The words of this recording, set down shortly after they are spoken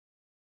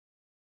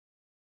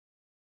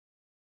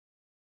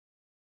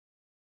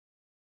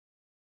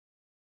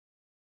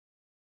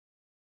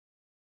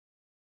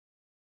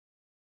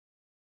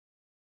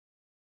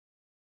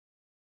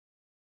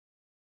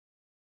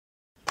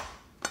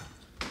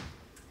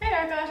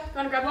Becca,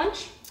 wanna grab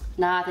lunch?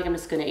 Nah, I think I'm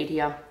just gonna eat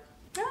here.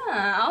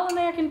 Ah,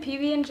 all-American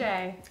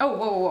PB&J. Oh,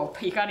 whoa,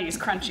 you gotta use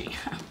crunchy.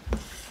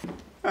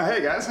 Oh,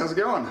 hey guys, how's it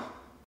going?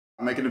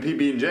 I'm making a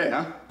PB&J,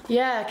 huh?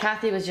 Yeah,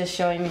 Kathy was just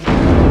showing me.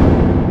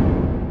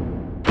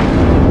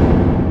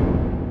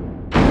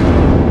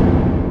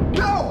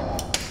 No!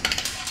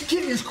 You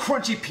can't use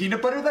crunchy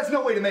peanut butter. That's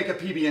no way to make a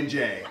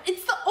PB&J.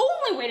 It's the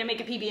only way to make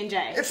a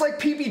PB&J. It's like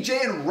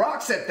PB&J and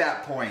rocks at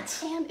that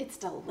point. And it's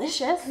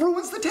delicious.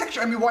 Ruins the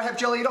texture. I mean, why have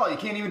jelly at all? You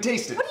can't even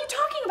taste it. What are you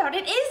talking about?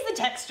 It is the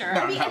texture.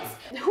 No, I mean,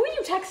 no. who are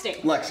you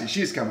texting? Lexi,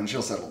 she's coming.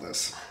 She'll settle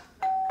this.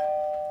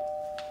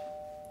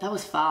 That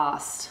was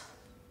fast.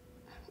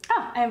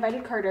 Oh, I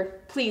invited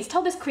Carter. Please,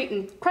 tell this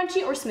cretin,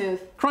 crunchy or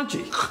smooth?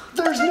 Crunchy.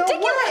 There's no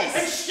way!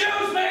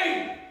 Excuse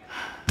me!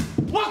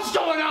 What's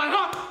going on,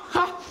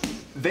 huh?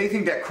 They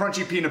think that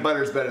crunchy peanut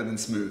butter is better than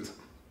smooth.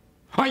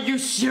 Are you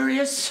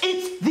serious?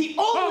 It's the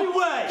only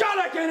way! God,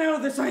 I can't handle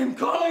this. I am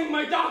calling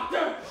my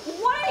doctor.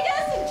 What are you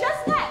gonna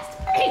suggest next?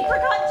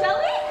 Apricot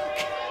jelly?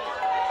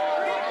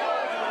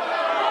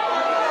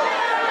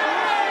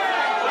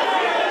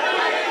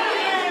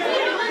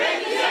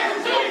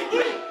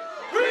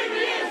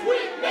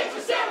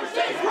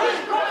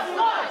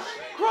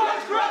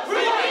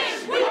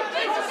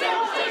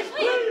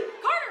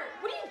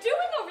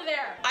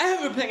 I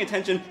haven't been paying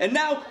attention, and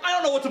now I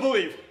don't know what to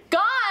believe.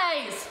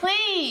 Guys,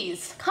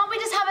 please, can't we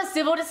just have a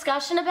civil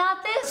discussion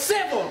about this?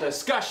 Civil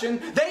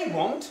discussion? They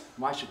won't.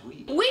 Why should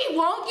we? We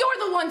won't,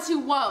 you're the ones who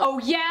won't. Oh,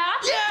 yeah?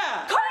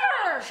 Yeah!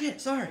 Carter!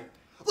 Shit, sorry.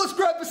 Let's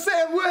grab a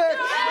sandwich!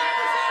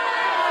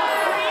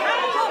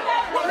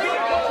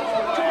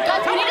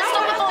 Guys, we need to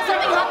stop before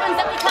something happens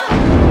that we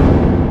can't.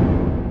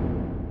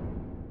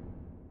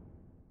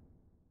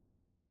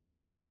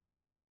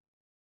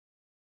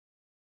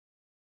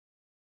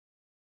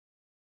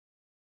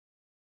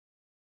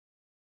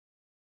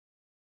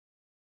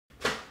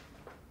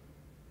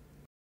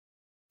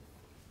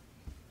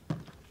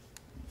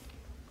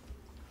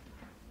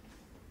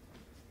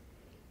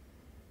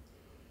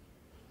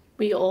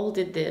 We all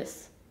did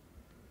this.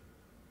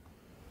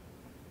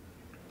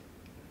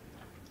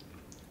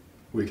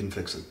 We can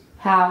fix it.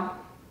 How?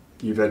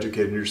 You've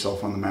educated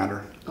yourself on the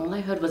matter. All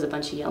I heard was a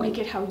bunch of yelling. Make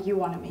it how you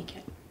want to make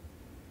it.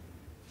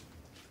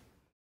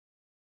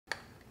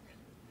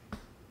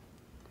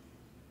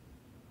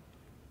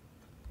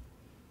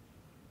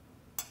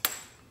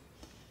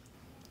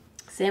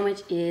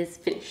 Sandwich is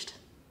finished.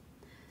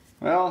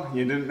 Well,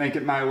 you didn't make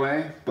it my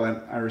way,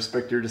 but I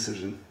respect your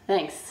decision.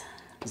 Thanks.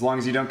 As long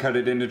as you don't cut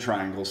it into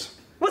triangles.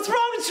 What's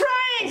wrong with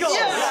triangles?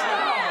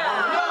 Yes!